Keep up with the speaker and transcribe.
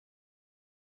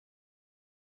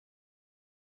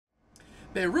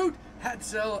Beirut,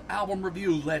 Hadsel album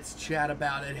review. Let's chat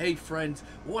about it. Hey friends,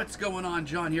 what's going on?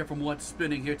 John here from What's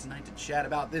Spinning here tonight to chat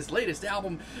about this latest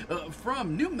album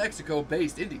from New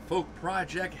Mexico-based indie folk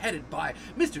project headed by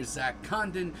Mr. Zach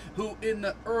Condon, who in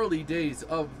the early days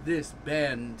of this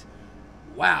band,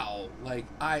 wow, like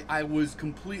I was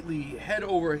completely head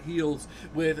over heels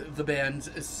with the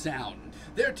band's sound.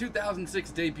 Their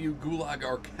 2006 debut, Gulag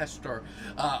Orchestra,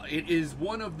 it is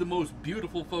one of the most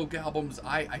beautiful folk albums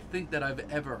I think that I've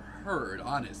ever heard,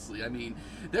 honestly. I mean,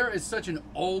 there is such an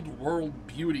old world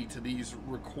beauty to these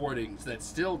recordings that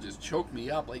still just choke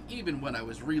me up. Like, even when I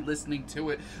was re-listening to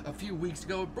it a few weeks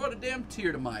ago, it brought a damn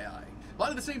tear to my eye. A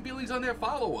lot of the same feelings on their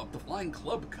follow-up, the Flying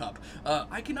Club Cup.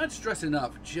 I cannot stress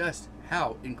enough just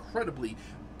how incredibly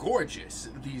gorgeous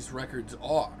these records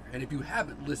are. And if you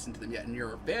haven't listened to them yet and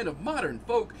you're a fan of modern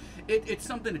folk, it's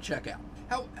something to check out.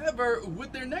 However,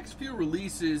 with their next few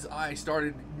releases, I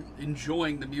started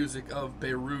enjoying the music of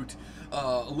Beirut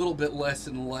a little bit less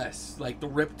and less, like the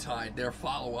Riptide, their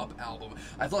follow-up album.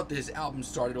 I thought this album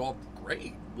started off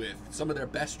great with some of their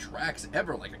best tracks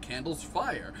ever, like A Candle's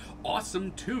Fire,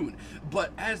 awesome tune.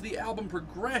 But as the album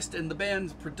progressed and the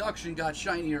band's production got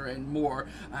shinier and more,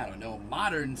 I don't know,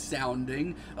 modern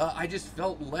sounding, I just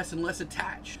felt less and less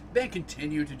attached. The band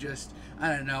continued to just,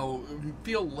 I don't know,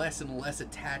 feel less and less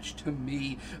attached to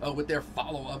me with their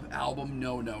follow-up album,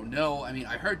 No No No. I mean,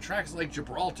 I heard tracks like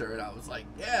Gibraltar and I was like,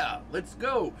 yeah, let's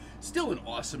go. Still an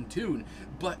awesome tune.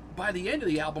 But by the end of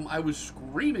the album, I was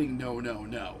screaming No No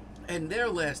No. And their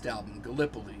last album,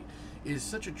 Gallipoli, is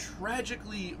such a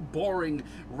tragically boring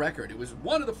record. It was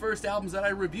one of the first albums that I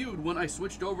reviewed when I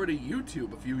switched over to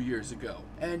YouTube a few years ago.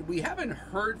 And we haven't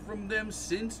heard from them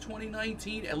since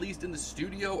 2019, at least in the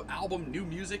studio album new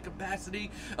music capacity.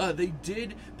 They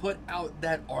did put out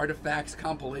that Artifacts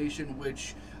compilation,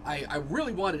 which I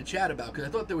really wanted to chat about because I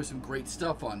thought there was some great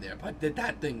stuff on there, but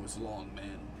that thing was long,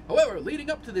 man. However, leading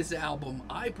up to this album,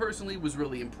 I personally was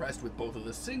really impressed with both of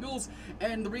the singles,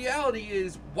 and the reality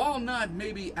is, while not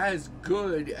maybe as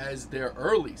good as their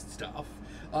early stuff,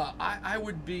 I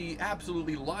would be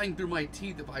absolutely lying through my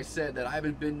teeth if I said that I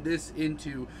haven't been this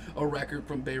into a record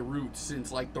from Beirut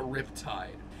since, like, the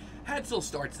Riptide. Hadsel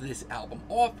starts this album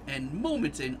off, and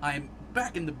moments in, I'm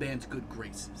back in the band's good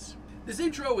graces. This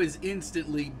intro is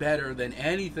instantly better than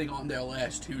anything on their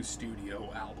last two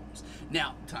studio albums.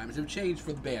 Now, times have changed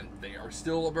for the band. They are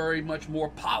still a very much more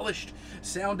polished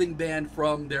sounding band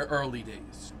from their early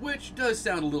days, which does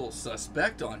sound a little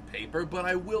suspect on paper, but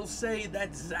I will say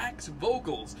that Zach's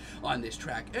vocals on this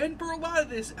track, and for a lot of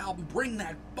this album, bring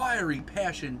that fiery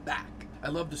passion back. I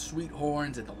love the sweet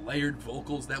horns and the layered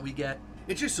vocals that we get.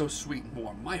 It's just so sweet and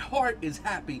warm. My heart is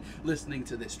happy listening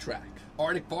to this track.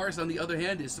 Arctic Forest, on the other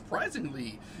hand, is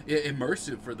surprisingly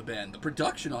immersive for the band. The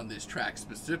production on this track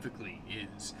specifically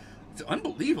is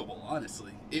unbelievable,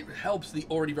 honestly. It helps the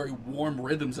already very warm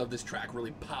rhythms of this track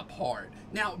really pop hard.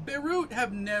 Now, Beirut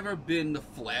have never been the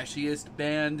flashiest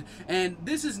band, and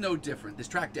this is no different. This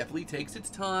track definitely takes its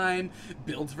time,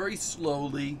 builds very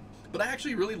slowly, but I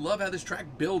actually really love how this track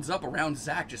builds up around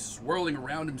Zach, just swirling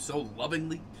around him so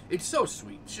lovingly. It's so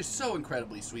sweet. It's just so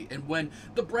incredibly sweet. And when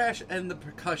the brass and the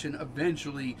percussion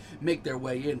eventually make their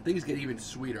way in, things get even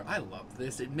sweeter. I love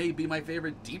this. It may be my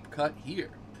favorite deep cut here.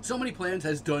 So Many Plans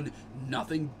has done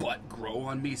nothing but grow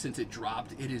on me since it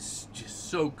dropped. It is just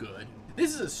so good.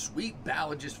 This is a sweet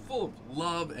ballad just full of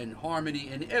love and harmony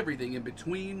and everything in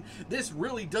between. This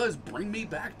really does bring me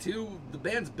back to the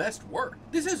band's best work.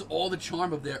 This has all the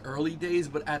charm of their early days,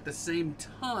 but at the same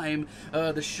time,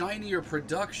 the shinier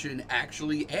production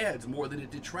actually adds more than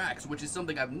it detracts, which is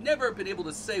something I've never been able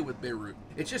to say with Beirut.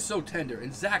 It's just so tender,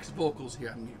 and Zach's vocals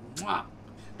here, I mean, mwah!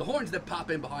 The horns that pop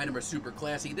in behind him are super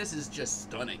classy. This is just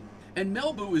stunning. And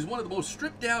Melbu is one of the most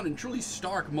stripped down and truly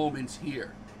stark moments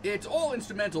here. It's all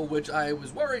instrumental, which I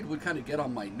was worried would kind of get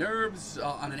on my nerves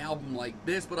on an album like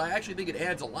this, but I actually think it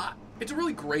adds a lot. It's a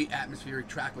really great atmospheric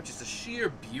track with just a sheer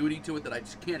beauty to it that I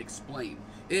just can't explain.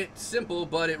 It's simple,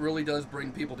 but it really does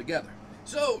bring people together.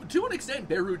 So, to an extent,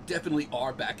 Beirut definitely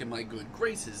are back in my good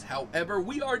graces. However,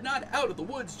 we are not out of the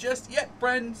woods just yet,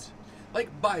 friends.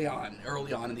 Like Bayan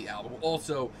early on in the album.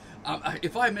 Also,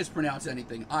 if I mispronounce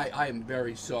anything, I am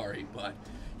very sorry, but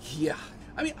yeah.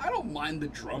 I mean, I don't mind the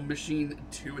drum machine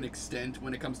to an extent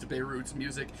when it comes to Beirut's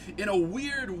music. In a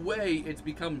weird way, it's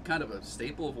become kind of a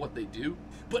staple of what they do.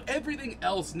 But everything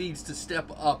else needs to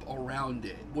step up around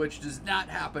it, which does not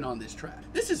happen on this track.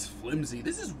 This is flimsy.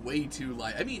 This is way too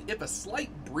light. I mean, if a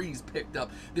slight breeze picked up,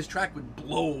 this track would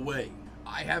blow away.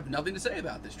 I have nothing to say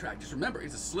about this track. Just remember,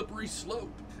 it's a slippery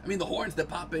slope. I mean, the horns that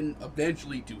pop in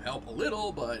eventually do help a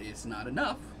little, but it's not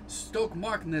enough. Stoke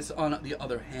Markness, on the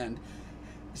other hand,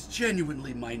 is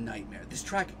genuinely my nightmare. This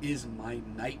track is my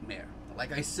nightmare.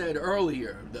 Like I said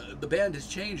earlier, the band has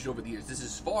changed over the years. This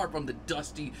is far from the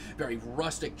dusty, very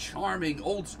rustic, charming,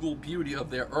 old-school beauty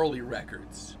of their early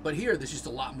records. But here, there's just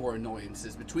a lot more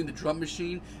annoyances. Between the drum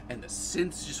machine and the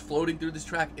synths just floating through this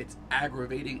track, it's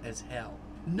aggravating as hell.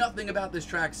 Nothing about this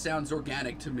track sounds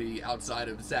organic to me outside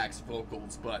of Zach's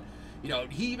vocals, but, you know,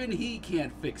 even he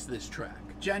can't fix this track.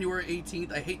 January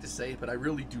 18th, I hate to say it, but I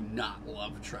really do not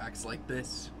love tracks like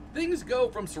this. Things go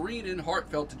from serene and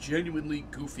heartfelt to genuinely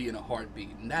goofy in a heartbeat,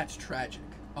 and that's tragic.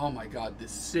 Oh my god, the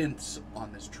synths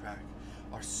on this track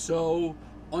are so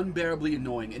unbearably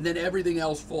annoying, and then everything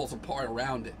else falls apart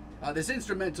around it. This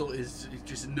instrumental is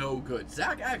just no good.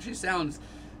 Zach actually sounds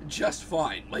just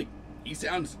fine. Like, he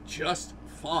sounds just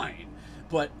fine,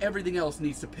 but everything else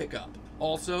needs to pick up.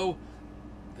 Also,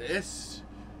 this,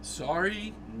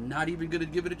 sorry, not even gonna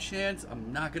give it a chance.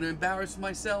 I'm not gonna embarrass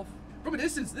myself. From a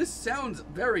distance, this sounds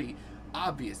very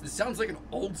obvious. This sounds like an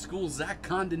old school Zach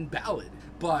Condon ballad,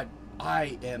 but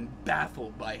I am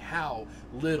baffled by how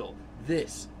little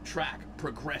this track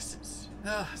progresses.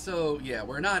 So yeah,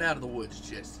 we're not out of the woods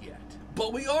just yet.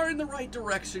 But we are in the right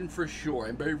direction for sure,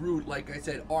 and Beirut, like I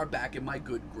said, are back in my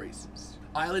good graces.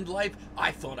 Island Life,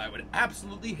 I thought I would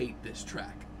absolutely hate this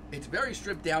track. It's very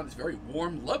stripped down, it's very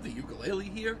warm, love the ukulele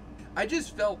here. I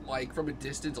just felt like from a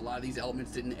distance a lot of these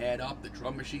elements didn't add up. The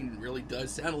drum machine really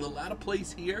does sound a little out of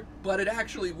place here, but it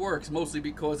actually works mostly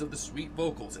because of the sweet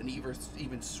vocals and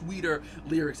even sweeter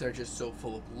lyrics that are just so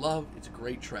full of love. It's a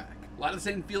great track. A lot of the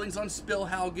same feelings on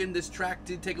Spillhaugen. This track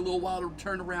did take a little while to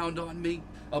turn around on me.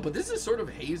 But this is sort of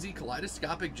hazy,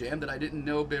 kaleidoscopic jam that I didn't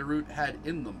know Beirut had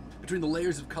in them. Between the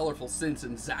layers of colorful synths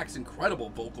and Zach's incredible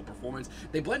vocal performance,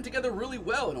 they blend together really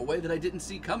well in a way that I didn't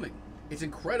see coming. It's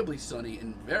incredibly sunny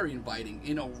and very inviting.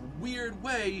 In a weird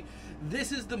way,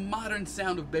 this is the modern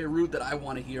sound of Beirut that I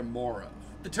want to hear more of.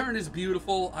 The Tern is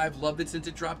beautiful. I've loved it since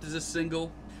it dropped as a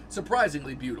single.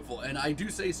 Surprisingly beautiful, and I do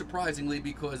say surprisingly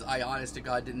because I honest to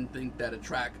God didn't think that a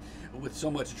track with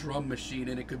so much drum machine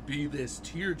in it could be this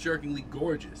tear-jerkingly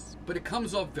gorgeous. But it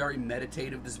comes off very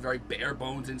meditative, this very bare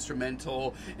bones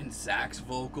instrumental, and Zach's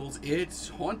vocals. It's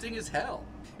haunting as hell.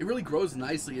 It really grows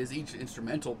nicely as each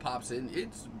instrumental pops in.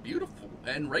 It's beautiful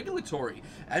and regulatory,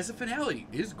 as the finale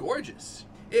is gorgeous.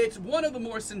 It's one of the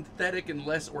more synthetic and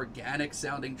less organic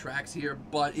sounding tracks here,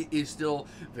 but it is still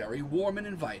very warm and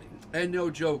inviting. And no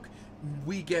joke,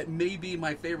 we get maybe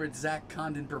my favorite Zach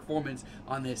Condon performance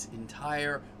on this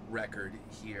entire record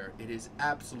here. It is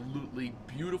absolutely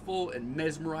beautiful and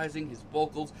mesmerizing. His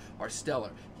vocals are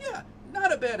stellar. Yeah,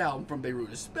 not a bad album from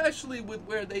Beirut, especially with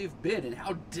where they've been and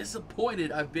how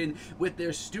disappointed I've been with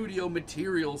their studio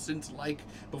material since like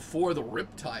before the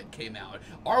Riptide came out.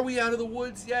 Are we out of the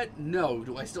woods yet? No.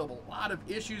 Do I still have a lot of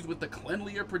issues with the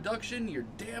cleanlier production? You're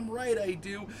damn right I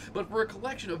do. But for a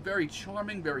collection of very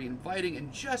charming, very inviting,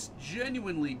 and just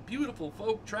genuinely beautiful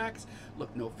folk tracks,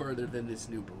 look no further than this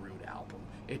new Beirut album.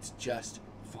 It's just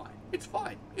fine. It's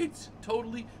fine. It's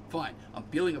totally fine. I'm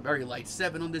feeling a very light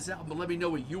 7 on this album, but let me know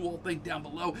what you all think down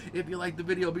below. If you like the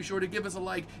video, be sure to give us a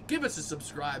like, give us a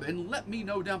subscribe, and let me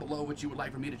know down below what you would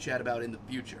like for me to chat about in the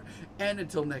future. And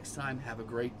until next time, have a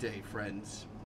great day, friends.